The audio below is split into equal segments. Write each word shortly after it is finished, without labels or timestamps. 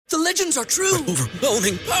The legends are true.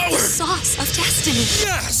 Overwhelming power! Sauce of destiny.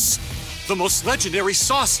 Yes! The most legendary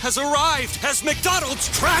sauce has arrived as McDonald's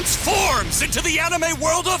transforms into the anime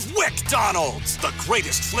world of WickDonald's. The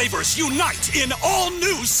greatest flavors unite in all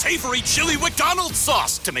new savory chili McDonald's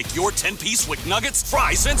sauce to make your 10-piece Wick Nuggets,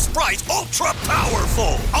 fries, and Sprite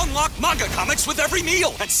ultra-powerful. Unlock manga comics with every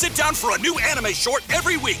meal and sit down for a new anime short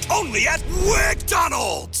every week only at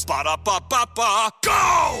WickDonald's. Ba-da-ba-ba-ba,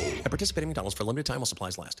 go! At participating McDonald's for a limited time while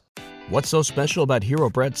supplies last. What's so special about Hero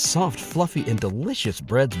Bread's soft, fluffy, and delicious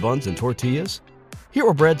breads, buns, and tortillas?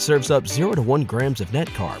 Hero Bread serves up 0 to 1 grams of net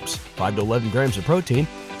carbs, 5 to 11 grams of protein,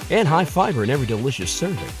 and high fiber in every delicious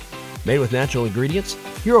serving. Made with natural ingredients,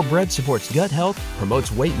 Hero Bread supports gut health,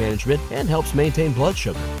 promotes weight management, and helps maintain blood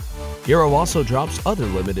sugar. Hero also drops other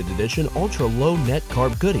limited edition ultra-low net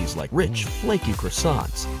carb goodies like rich, flaky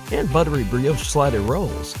croissants and buttery brioche slider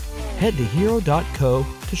rolls. Head to hero.co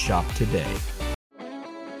to shop today.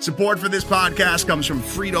 Support for this podcast comes from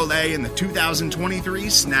Frito-Lay and the 2023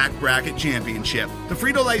 Snack Bracket Championship. The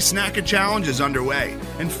Frito-Lay Snack-A Challenge is underway,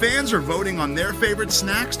 and fans are voting on their favorite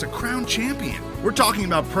snacks to crown champion. We're talking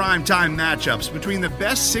about prime-time matchups between the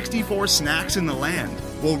best 64 snacks in the land.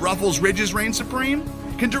 Will Ruffles Ridges reign supreme?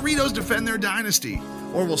 Can Doritos defend their dynasty?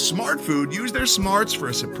 Or will Smart Food use their smarts for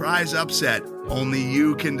a surprise upset? Only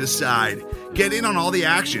you can decide. Get in on all the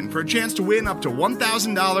action for a chance to win up to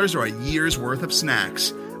 $1,000 or a year's worth of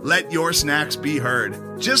snacks. Let your snacks be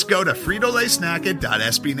heard. Just go to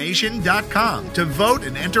fritolaysnacket.sbnation.com to vote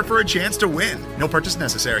and enter for a chance to win. No purchase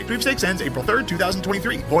necessary. Sweepstakes ends April 3rd,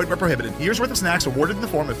 2023. Void where prohibited. Year's worth of snacks awarded in the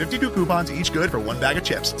form of 52 coupons, each good for 1 bag of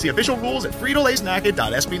chips. See official rules at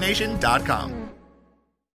fritolaysnacket.sbnation.com.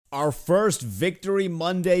 Our first Victory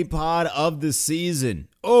Monday pod of the season.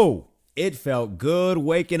 Oh, it felt good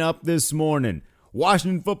waking up this morning.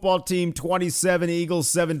 Washington football team 27, Eagles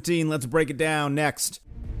 17. Let's break it down next.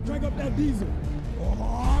 Drag up that diesel. Taylor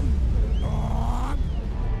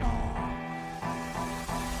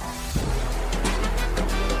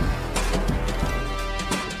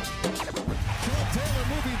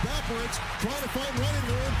moving backwards, trying to find running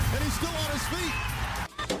room, and he's still on his feet.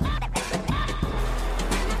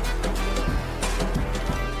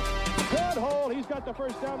 Good hold. He's got the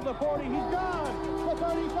first down to the 40. He's gone. The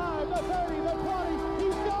 35, the 30, the 20.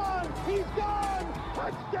 He's gone. He's gone.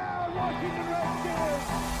 Touchdown, Washington Redskins.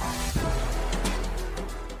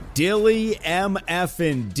 Dilly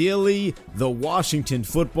MF'n Dilly, the Washington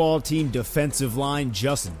football team defensive line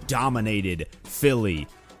just dominated Philly.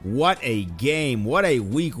 What a game. What a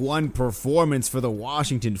week one performance for the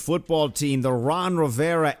Washington football team. The Ron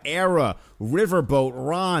Rivera era. Riverboat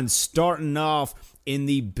Ron starting off in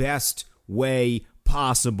the best way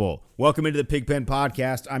possible. Welcome into the Pigpen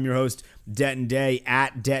Podcast. I'm your host, Denton Day,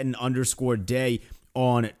 at Denton_Day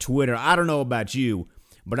on Twitter. I don't know about you,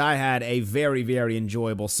 but I had a very, very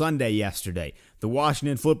enjoyable Sunday yesterday. The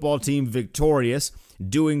Washington football team victorious,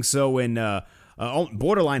 doing so in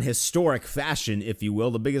borderline historic fashion, if you will.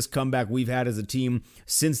 The biggest comeback we've had as a team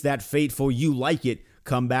since that fateful You Like It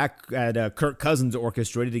comeback at Kirk Cousins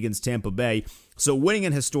orchestrated against Tampa Bay. So winning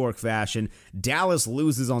in historic fashion. Dallas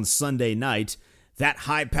loses on Sunday night. That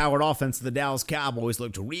high-powered offense of the Dallas Cowboys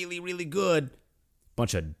looked really, really good.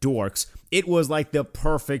 Bunch of dorks. It was like the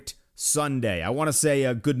perfect Sunday. I want to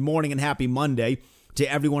say good morning and happy Monday to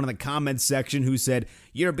everyone in the comments section who said,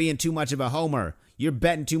 you're being too much of a homer. You're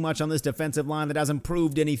betting too much on this defensive line that hasn't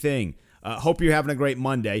proved anything. Hope you're having a great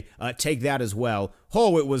Monday. Take that as well.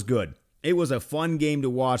 Oh, it was good. It was a fun game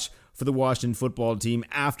to watch for the Washington football team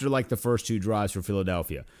after like the first two drives for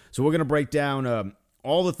Philadelphia. So we're going to break down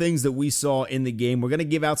all the things that we saw in the game. We're going to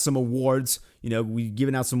give out some awards. You know, we've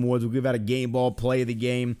given out some awards. We'll give out a game ball, play of the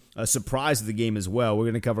game, a surprise of the game as well. We're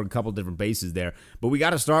going to cover a couple different bases there. But we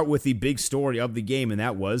got to start with the big story of the game, and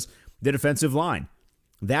that was the defensive line.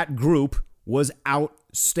 That group was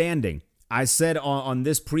outstanding. I said on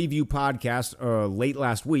this preview podcast late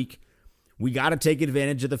last week, we got to take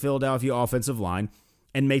advantage of the Philadelphia offensive line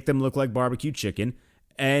and make them look like barbecue chicken.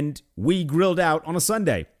 And we grilled out on a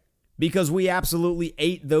Sunday because we absolutely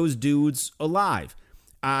ate those dudes alive.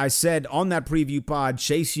 I said on that preview pod,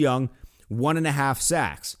 Chase Young, 1.5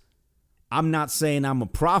 sacks. I'm not saying I'm a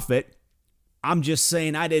prophet. I'm just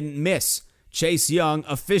saying I didn't miss. Chase Young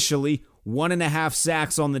officially 1.5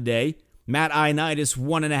 sacks on the day. Matt Ioannidis,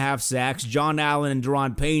 1.5 sacks. John Allen and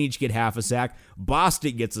Deron Payne each get half a sack.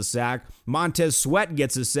 Bostic gets a sack. Montez Sweat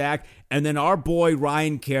gets a sack. And then our boy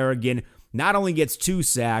Ryan Kerrigan not only gets 2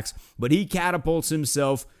 sacks, but he catapults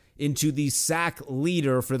himself into the sack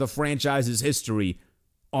leader for the franchise's history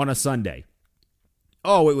on a Sunday.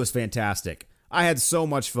 Oh, it was fantastic. I had so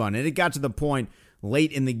much fun. And it got to the point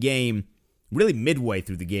late in the game really midway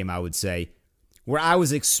through the game, I would say, where I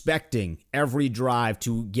was expecting every drive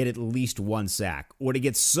to get at least one sack or to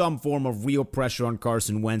get some form of real pressure on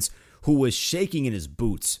Carson Wentz, who was shaking in his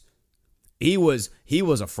boots. He was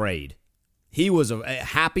afraid. He was a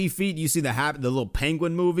Happy Feet. You see the little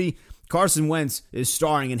penguin movie? Carson Wentz is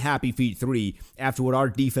starring in Happy Feet 3 after what our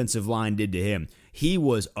defensive line did to him. He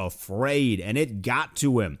was afraid, and it got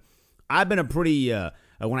to him. I've been a pretty,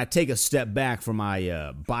 when I take a step back from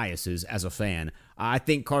my biases as a fan, I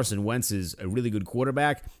think Carson Wentz is a really good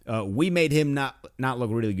quarterback. We made him not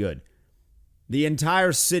look really good. The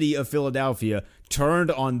entire city of Philadelphia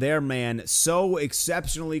turned on their man so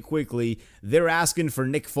exceptionally quickly, they're asking for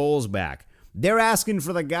Nick Foles back. They're asking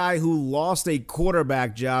for the guy who lost a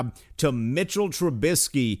quarterback job to Mitchell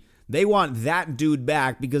Trubisky. They want that dude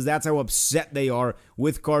back because that's how upset they are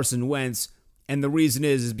with Carson Wentz. And the reason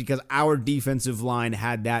is because our defensive line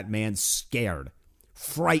had that man scared,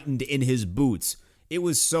 frightened in his boots. It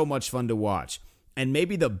was so much fun to watch. And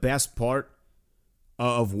maybe the best part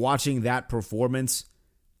of watching that performance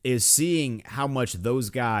is seeing how much those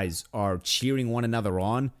guys are cheering one another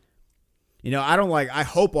on. I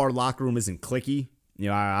hope our locker room isn't cliquey.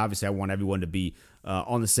 Obviously I want everyone to be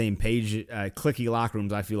on the same page. Cliquey locker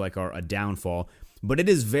rooms, I feel like, are a downfall. But it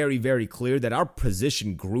is very, very clear that our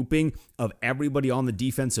position grouping of everybody on the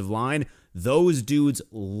defensive line, those dudes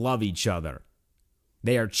love each other.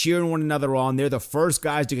 They are cheering one another on. They're the first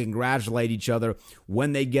guys to congratulate each other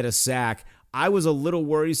when they get a sack. I was a little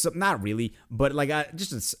worrisome, not really, but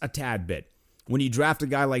just a tad bit. When you draft a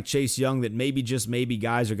guy like Chase Young that maybe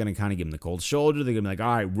guys are going to kind of give him the cold shoulder. They're going to be like,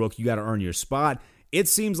 all right, Rook, you got to earn your spot. It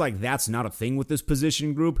seems like that's not a thing with this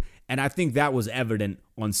position group, and I think that was evident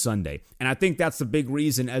on Sunday. And I think that's the big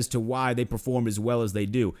reason as to why they perform as well as they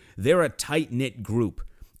do. They're a tight-knit group,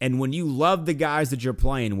 and when you love the guys that you're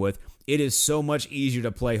playing with, it is so much easier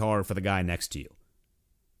to play hard for the guy next to you.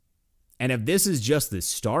 And if this is just the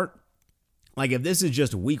start, if this is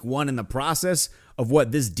just week one in the process of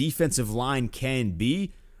what this defensive line can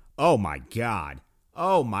be, oh my God.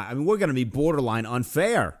 We're going to be borderline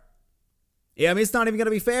unfair. It's not even going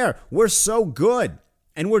to be fair. We're so good,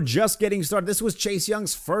 and we're just getting started. This was Chase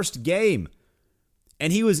Young's first game,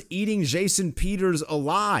 and he was eating Jason Peters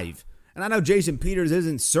alive. And I know Jason Peters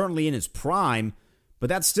isn't certainly in his prime, but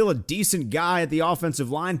that's still a decent guy at the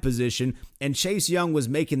offensive line position, and Chase Young was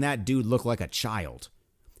making that dude look like a child.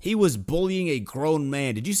 He was bullying a grown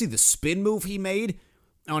man. Did you see the spin move he made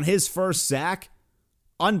on his first sack?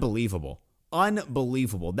 Unbelievable.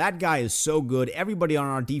 Unbelievable. That guy is so good. Everybody on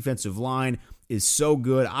our defensive line is so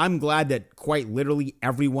good. I'm glad that quite literally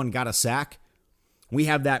everyone got a sack. We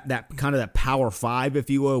have that kind of that power five, if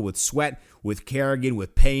you will, with Sweat, with Kerrigan,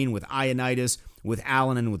 with Payne, with Ioannidis, with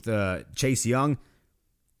Allen, and with Chase Young. Is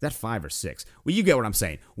that 5 or 6? Well, you get what I'm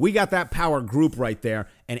saying. We got that power group right there,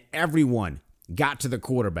 and everyone got to the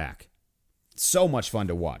quarterback. So much fun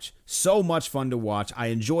to watch. So much fun to watch. I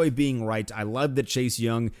enjoy being right. I love that Chase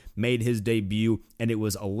Young made his debut, and it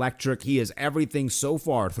was electric. He is everything so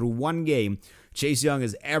far through one game. Chase Young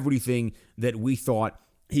is everything that we thought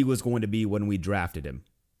he was going to be when we drafted him.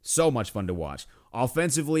 So much fun to watch.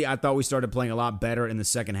 Offensively, I thought we started playing a lot better in the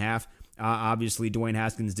second half. Obviously, Dwayne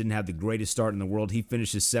Haskins didn't have the greatest start in the world. He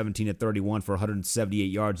finishes 17-31 for 178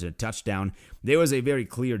 yards and a touchdown. There was a very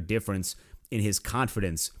clear difference in his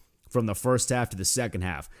confidence from the first half to the second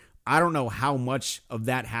half. I don't know how much of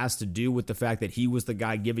that has to do with the fact that he was the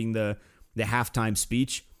guy giving the halftime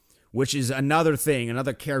speech, which is another thing,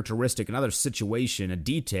 another characteristic, another situation, a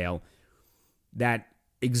detail that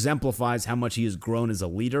exemplifies how much he has grown as a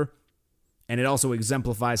leader. And it also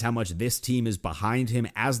exemplifies how much this team is behind him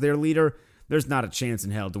as their leader. There's not a chance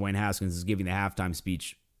in hell Dwayne Haskins is giving the halftime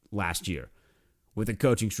speech last year. With the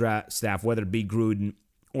coaching staff, whether it be Gruden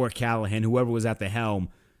or Callahan, whoever was at the helm,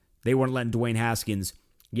 they weren't letting Dwayne Haskins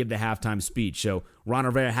give the halftime speech. So Ron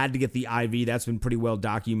Rivera had to get the IV. That's been pretty well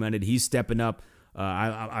documented. He's stepping up.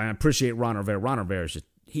 I appreciate Ron Rivera. Ron Rivera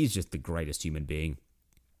he's just the greatest human being.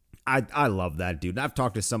 I love that dude. I've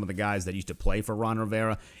talked to some of the guys that used to play for Ron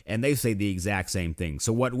Rivera, and they say the exact same thing.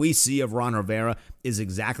 So what we see of Ron Rivera is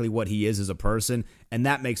exactly what he is as a person, and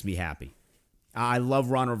that makes me happy. I love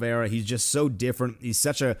Ron Rivera. He's just so different. He's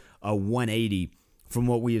such a 180 from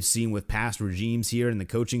what we have seen with past regimes here in the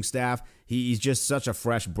coaching staff. He's just such a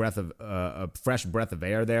fresh breath of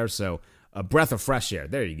air there. So A breath of fresh air.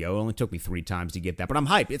 There you go. It only took me 3 times to get that, but I'm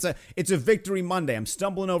hyped. It's a victory Monday. I'm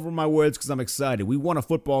stumbling over my words because I'm excited. We won a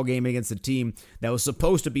football game against a team that was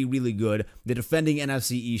supposed to be really good, the defending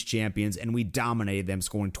NFC East champions, and we dominated them,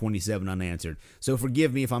 scoring 27 unanswered. So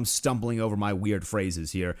forgive me if I'm stumbling over my weird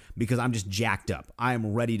phrases here because I'm just jacked up. I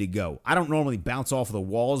am ready to go. I don't normally bounce off of the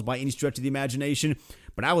walls by any stretch of the imagination,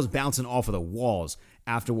 but I was bouncing off of the walls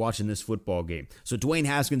after watching this football game. So Dwayne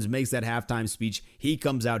Haskins makes that halftime speech. He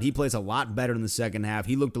comes out. He plays a lot better in the second half.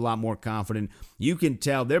 He looked a lot more confident. You can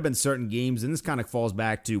tell there have been certain games, and this kind of falls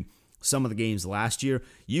back to some of the games last year.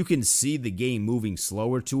 You can see the game moving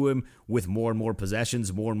slower to him with more and more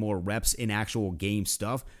possessions, more and more reps in actual game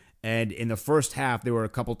stuff. And in the first half, there were a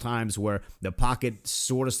couple times where the pocket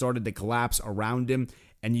sort of started to collapse around him,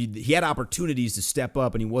 and he had opportunities to step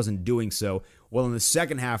up, and he wasn't doing so. Well, in the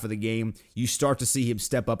second half of the game, you start to see him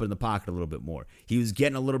step up in the pocket a little bit more. He was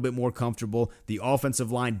getting a little bit more comfortable. The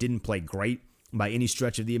offensive line didn't play great by any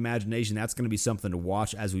stretch of the imagination. That's going to be something to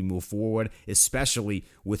watch as we move forward, especially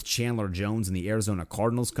with Chandler Jones and the Arizona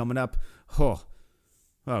Cardinals coming up.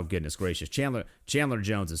 Oh, goodness gracious. Chandler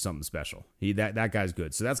Jones is something special. That guy's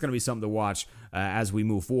good. So that's going to be something to watch as we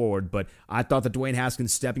move forward. But I thought that Dwayne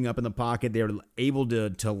Haskins stepping up in the pocket, they were able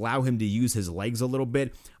to allow him to use his legs a little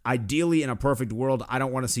bit. Ideally, in a perfect world, I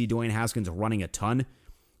don't want to see Dwayne Haskins running a ton.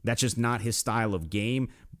 That's just not his style of game.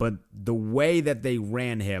 But the way that they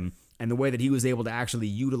ran him and the way that he was able to actually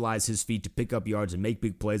utilize his feet to pick up yards and make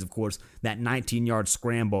big plays, of course, that 19-yard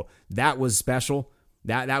scramble, that was special.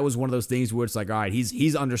 That was one of those things where it's like, all right,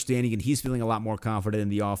 he's understanding and he's feeling a lot more confident in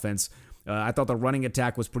the offense. I thought the running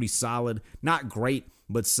attack was pretty solid. Not great,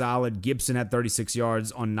 but solid. Gibson had 36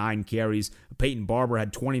 yards on 9 carries. Peyton Barber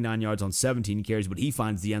had 29 yards on 17 carries, but he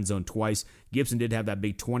finds the end zone twice. Gibson did have that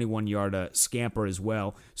big 21-yard scamper as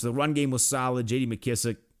well. So the run game was solid. J.D.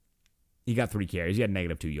 McKissick, he got 3 carries. He had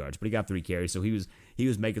 -2 yards, but he got 3 carries, so he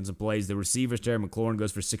was making some plays. The receivers, Terry McLaurin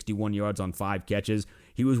goes for 61 yards on 5 catches.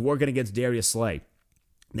 He was working against Darius Slay.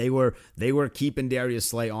 They were keeping Darius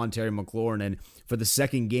Slay on Terry McLaurin, and for the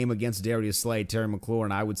second game against Darius Slay, Terry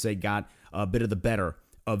McLaurin, I would say, got a bit of the better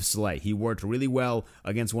of Slay. He worked really well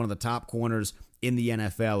against one of the top corners in the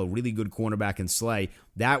NFL, a really good cornerback in Slay.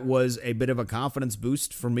 That was a bit of a confidence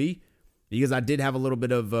boost for me because I did have a little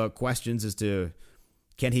bit of questions as to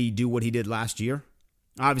can he do what he did last year?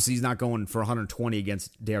 Obviously, he's not going for 120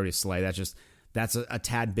 against Darius Slay. That's a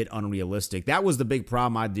tad bit unrealistic. That was the big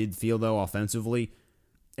problem I did feel, though, offensively.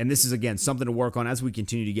 And this is, again, something to work on as we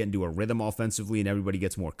continue to get into a rhythm offensively and everybody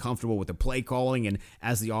gets more comfortable with the play calling and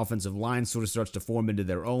as the offensive line sort of starts to form into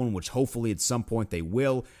their own, which hopefully at some point they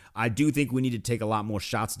will. I do think we need to take a lot more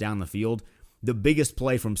shots down the field. The biggest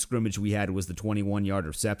play from scrimmage we had was the 21-yard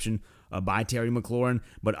reception by Terry McLaurin.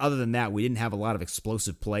 But other than that, we didn't have a lot of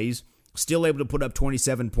explosive plays. Still able to put up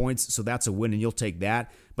 27 points, so that's a win, and you'll take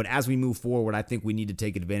that. But as we move forward, I think we need to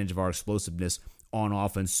take advantage of our explosiveness on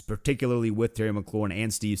offense, particularly with Terry McLaurin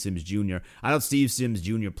and Steve Sims Jr. I thought Steve Sims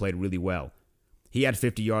Jr. played really well. He had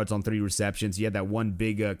 50 yards on 3 receptions. He had that one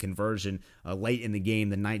big conversion late in the game,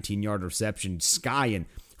 the 19-yard reception, skying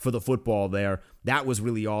for the football there. That was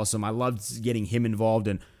really awesome. I loved getting him involved.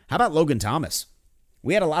 And how about Logan Thomas?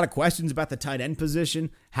 We had a lot of questions about the tight end position,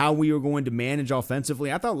 how we were going to manage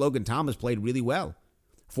offensively. I thought Logan Thomas played really well.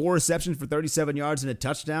 4 receptions for 37 yards and a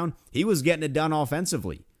touchdown. He was getting it done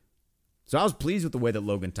offensively. So I was pleased with the way that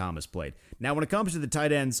Logan Thomas played. Now, when it comes to the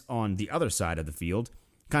tight ends on the other side of the field,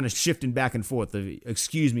 kind of shifting back and forth,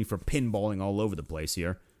 excuse me for pinballing all over the place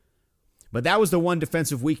here, but that was the one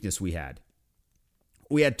defensive weakness we had.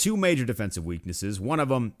 We had 2 major defensive weaknesses. One of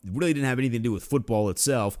them really didn't have anything to do with football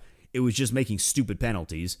itself. It was just making stupid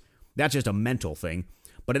penalties. That's just a mental thing.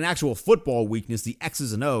 But an actual football weakness, the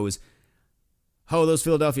X's and O's, those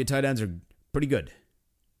Philadelphia tight ends are pretty good.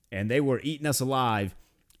 And they were eating us alive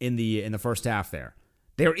in the first half there.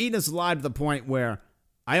 They were eating us alive to the point where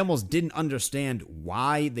I almost didn't understand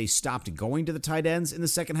why they stopped going to the tight ends in the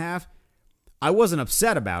second half. I wasn't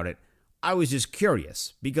upset about it. I was just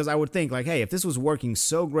curious because I would think, like, hey, if this was working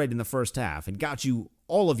so great in the first half and got you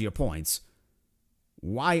all of your points,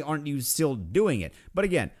 why aren't you still doing it? But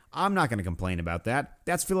again, I'm not going to complain about that.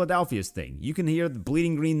 That's Philadelphia's thing. You can hear the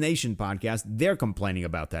Bleeding Green Nation podcast. They're complaining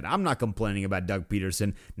about that. I'm not complaining about Doug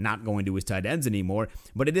Peterson not going to his tight ends anymore,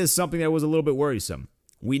 but it is something that was a little bit worrisome.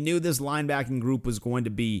 We knew this linebacking group was going to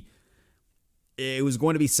be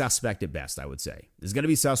suspect at best, I would say. It's going to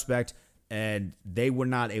be suspect, and they were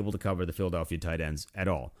not able to cover the Philadelphia tight ends at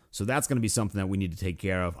all. So that's going to be something that we need to take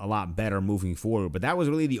care of a lot better moving forward. But that was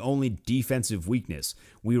really the only defensive weakness.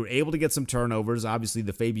 We were able to get some turnovers, obviously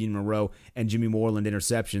the Fabian Moreau and Jimmy Moreland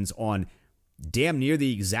interceptions on damn near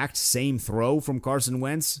the exact same throw from Carson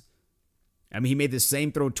Wentz. I mean, he made the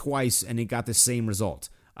same throw twice, and he got the same result.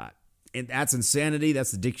 And that's insanity.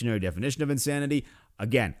 That's the dictionary definition of insanity.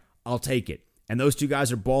 Again, I'll take it. And those two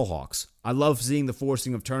guys are ball hawks. I love seeing the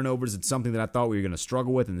forcing of turnovers. It's something that I thought we were going to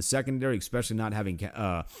struggle with in the secondary, especially not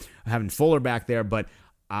having Fuller back there. But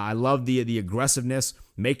I love the aggressiveness,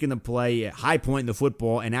 making the play at high point in the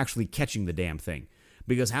football, and actually catching the damn thing.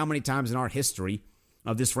 Because how many times in our history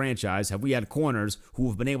of this franchise have we had corners who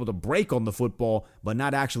have been able to break on the football but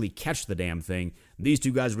not actually catch the damn thing? These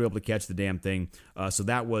two guys were able to catch the damn thing. So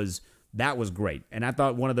that was great. And I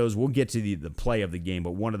thought one of those, we'll get to the play of the game,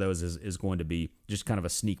 but one of those is going to be just kind of a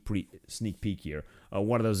sneak peek here.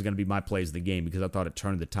 One of those is going to be my plays of the game because I thought it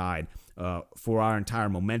turned the tide for our entire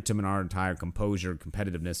momentum and our entire composure,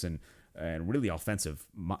 competitiveness, and really offensive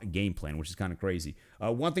game plan, which is kind of crazy.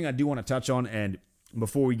 One thing I do want to touch on, and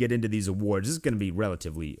before we get into these awards, this is going to be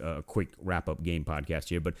relatively a quick wrap-up game podcast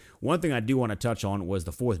here, but one thing I do want to touch on was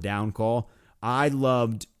the fourth down call. I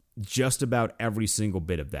loved just about every single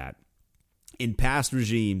bit of that. In past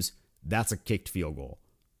regimes, that's a kicked field goal.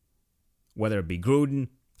 Whether it be Gruden,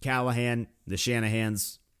 Callahan, the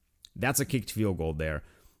Shanahans, that's a kicked field goal there.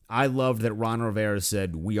 I loved that Ron Rivera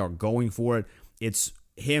said, we are going for it. It's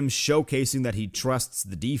him showcasing that he trusts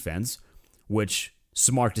the defense, which,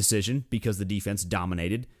 smart decision because the defense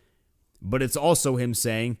dominated. But it's also him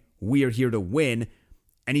saying, we are here to win,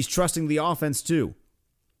 and he's trusting the offense too.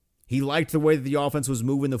 He liked the way that the offense was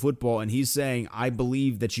moving the football, and he's saying, I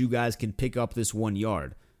believe that you guys can pick up this 1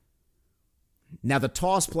 yard. Now, the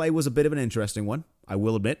toss play was a bit of an interesting one, I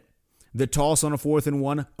will admit. The toss on a 4th and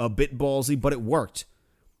 1, a bit ballsy, but it worked.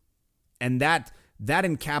 And that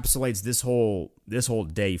encapsulates this whole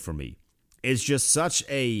day for me. It's just such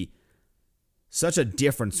a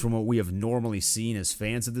difference from what we have normally seen as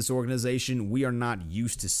fans of this organization. We are not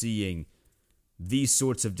used to seeing these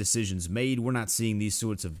sorts of decisions made. We're not seeing these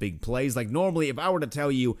sorts of big plays. Like normally, if I were to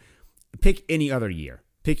tell you, pick any other year,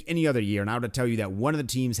 and I were to tell you that one of the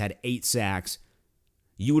teams had 8 sacks,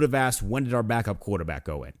 you would have asked, when did our backup quarterback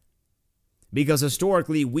go in? Because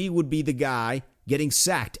historically, we would be the guy getting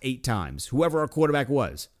sacked 8 times, whoever our quarterback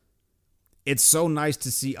was. It's so nice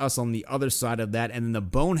to see us on the other side of that, and then the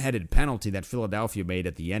boneheaded penalty that Philadelphia made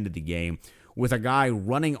at the end of the game with a guy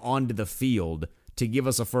running onto the field to give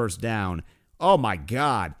us a first down. Oh my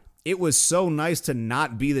God, it was so nice to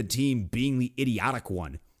not be the team being the idiotic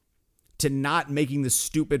one, to not making the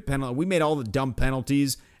stupid penalty. We made all the dumb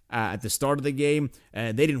penalties at the start of the game.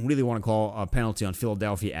 They didn't really want to call a penalty on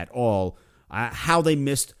Philadelphia at all. How they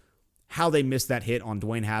missed that hit on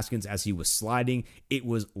Dwayne Haskins as he was sliding, it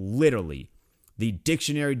was literally the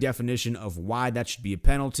dictionary definition of why that should be a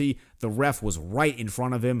penalty. The ref was right in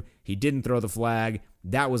front of him. He didn't throw the flag.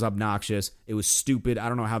 That was obnoxious. It was stupid. I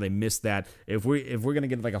don't know how they missed that. If we're going to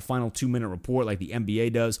get like a final 2-minute report like the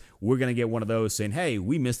NBA does, we're going to get one of those saying, hey,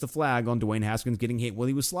 we missed the flag on Dwayne Haskins getting hit while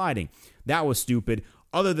he was sliding. That was stupid.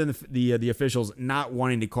 Other than the officials not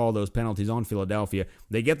wanting to call those penalties on Philadelphia,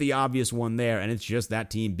 they get the obvious one there, and it's just that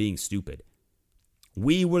team being stupid.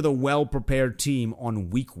 We were the well-prepared team on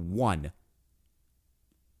week 1.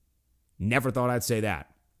 Never thought I'd say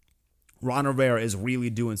that. Ron Rivera is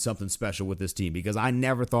really doing something special with this team because I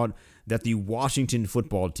never thought that the Washington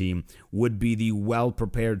football team would be the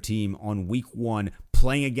well-prepared team on week 1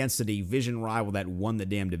 playing against a division rival that won the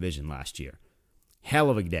damn division last year.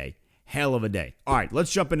 Hell of a day. Hell of a day. All right,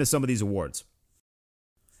 let's jump into some of these awards.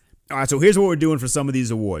 All right, so here's what we're doing for some of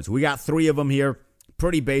these awards. We got 3 of them here.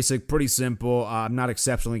 Pretty basic, pretty simple. I'm not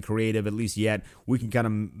exceptionally creative, at least yet. We can kind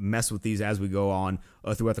of mess with these as we go on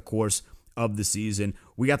throughout the course of the season.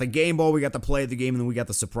 We got the game ball, we got the play of the game, and then we got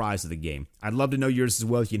the surprise of the game. I'd love to know yours as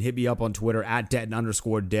well. You can hit me up on Twitter at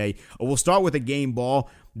Denton_day. We'll start with the game ball.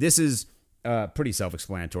 This is pretty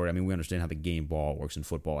self-explanatory. I mean, we understand how the game ball works in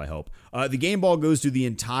football, I hope. The game ball goes to the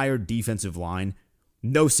entire defensive line.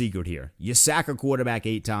 No secret here. You sack a quarterback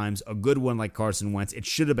 8 times, a good one like Carson Wentz. It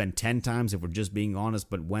should have been 10 times if we're just being honest,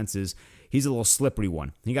 but Wentz he's a little slippery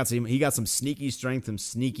one. He got some sneaky strength, some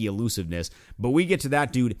sneaky elusiveness, but we get to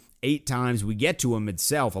that dude 8 times. We get to him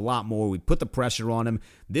itself a lot more. We put the pressure on him.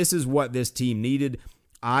 This is what this team needed.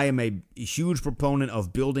 I am a huge proponent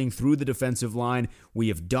of building through the defensive line. We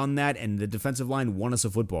have done that, and the defensive line won us a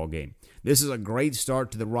football game. This is a great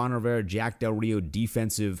start to the Ron Rivera, Jack Del Rio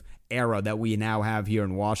defensive era that we now have here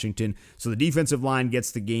in Washington. So the defensive line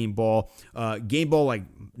gets the game ball. Game ball like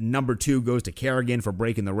number 2 goes to Kerrigan for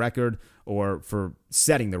breaking the record, or for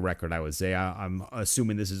setting the record, I would say. I'm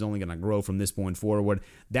assuming this is only going to grow from this point forward.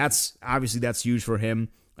 That's huge for him.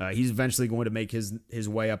 He's eventually going to make his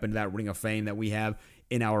way up into that Ring of Fame that we have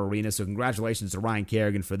in our arena. So congratulations to Ryan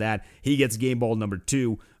Kerrigan for that. He gets game ball number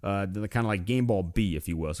 2, kind of like game ball B, if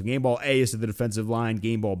you will. So game ball A is to the defensive line.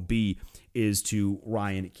 Game ball B is to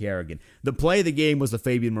Ryan Kerrigan. The play of the game was the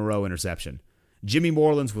Fabian Moreau interception. Jimmy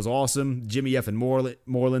Moreland's was awesome. Jimmy F. and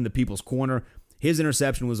Moreland, the people's corner. His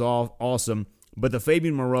interception was awesome. But the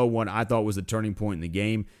Fabian Moreau one I thought was the turning point in the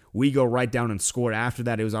game. We go right down and scored after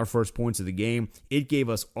that. It was our first points of the game. It gave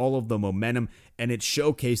us all of the momentum, and it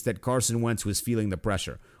showcased that Carson Wentz was feeling the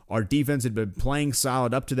pressure. Our defense had been playing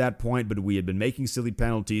solid up to that point, but we had been making silly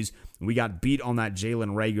penalties. We got beat on that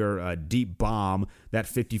Jalen Reagor deep bomb, that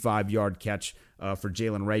 55-yard catch for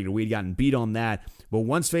Jalen Reagor. We had gotten beat on that. But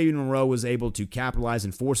once Fabian Moreau was able to capitalize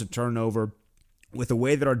and force a turnover, with the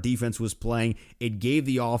way that our defense was playing, it gave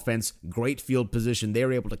the offense great field position. They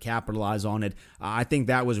were able to capitalize on it. I think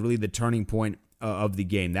that was really the turning point of the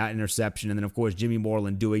game, that interception. And then, of course, Jimmy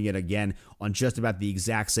Moreland doing it again on just about the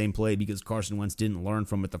exact same play because Carson Wentz didn't learn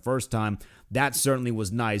from it the first time. That certainly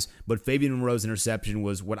was nice. But Fabian Moreau's interception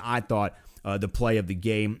was what I thought the play of the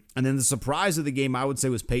game. And then the surprise of the game, I would say,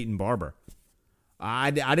 was Peyton Barber.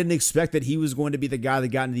 I didn't expect that he was going to be the guy that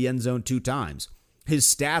got into the end zone 2 times. His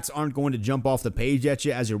stats aren't going to jump off the page at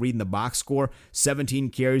you as you're reading the box score.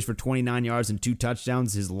 17 carries for 29 yards and 2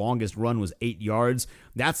 touchdowns. His longest run was 8 yards.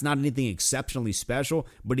 That's not anything exceptionally special,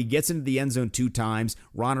 but he gets into the end zone 2 times.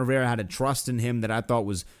 Ron Rivera had a trust in him that I thought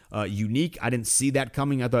was unique. I didn't see that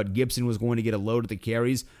coming. I thought Gibson was going to get a load of the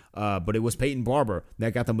carries, but it was Peyton Barber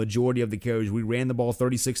that got the majority of the carries. We ran the ball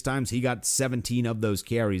 36 times. He got 17 of those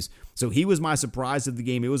carries. So he was my surprise of the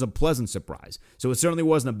game. It was a pleasant surprise. So it certainly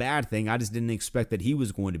wasn't a bad thing. I just didn't expect that he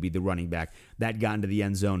was going to be the running back that got into the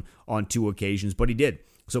end zone on 2 occasions, but he did.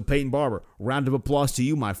 So Peyton Barber, round of applause to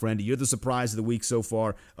you, my friend. You're the surprise of the week so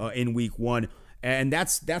far in week 1, and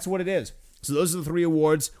that's what it is. So those are the 3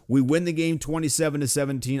 awards. We win the game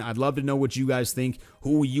 27-17. I'd love to know what you guys think,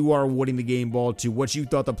 who you are awarding the game ball to, what you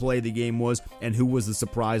thought the play of the game was, and who was the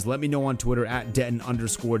surprise. Let me know on Twitter at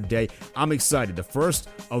Denton_Day. I'm excited. The first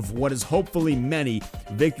of what is hopefully many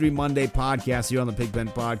Victory Monday podcasts here on the Pigpen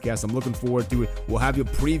Podcast. I'm looking forward to it. We'll have your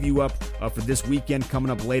preview up for this weekend coming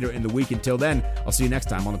up later in the week. Until then, I'll see you next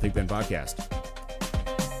time on the Pigpen Podcast.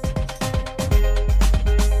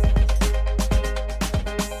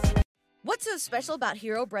 What's so special about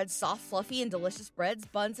Hero Bread's soft, fluffy, and delicious breads,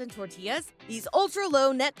 buns, and tortillas? These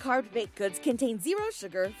ultra-low net-carb baked goods contain 0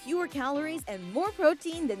 sugar, fewer calories, and more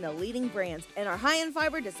protein than the leading brands, and are high in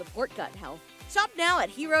fiber to support gut health. Shop now at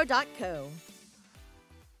Hero.co.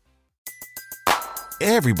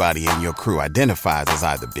 Everybody in your crew identifies as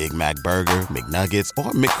either Big Mac Burger, McNuggets,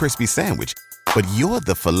 or McCrispy Sandwich. But you're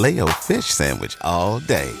the Filet-O-Fish Sandwich all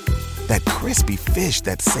day. That crispy fish,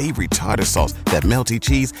 that savory tartar sauce, that melty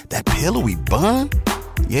cheese, that pillowy bun.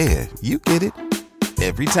 Yeah, you get it.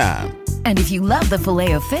 Every time. And if you love the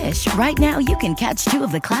Filet-O-Fish, right now you can catch 2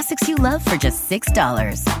 of the classics you love for just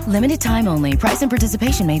 $6. Limited time only. Price and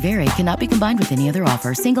participation may vary. Cannot be combined with any other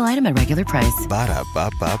offer. Single item at regular price.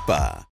 Ba-da-ba-ba-ba.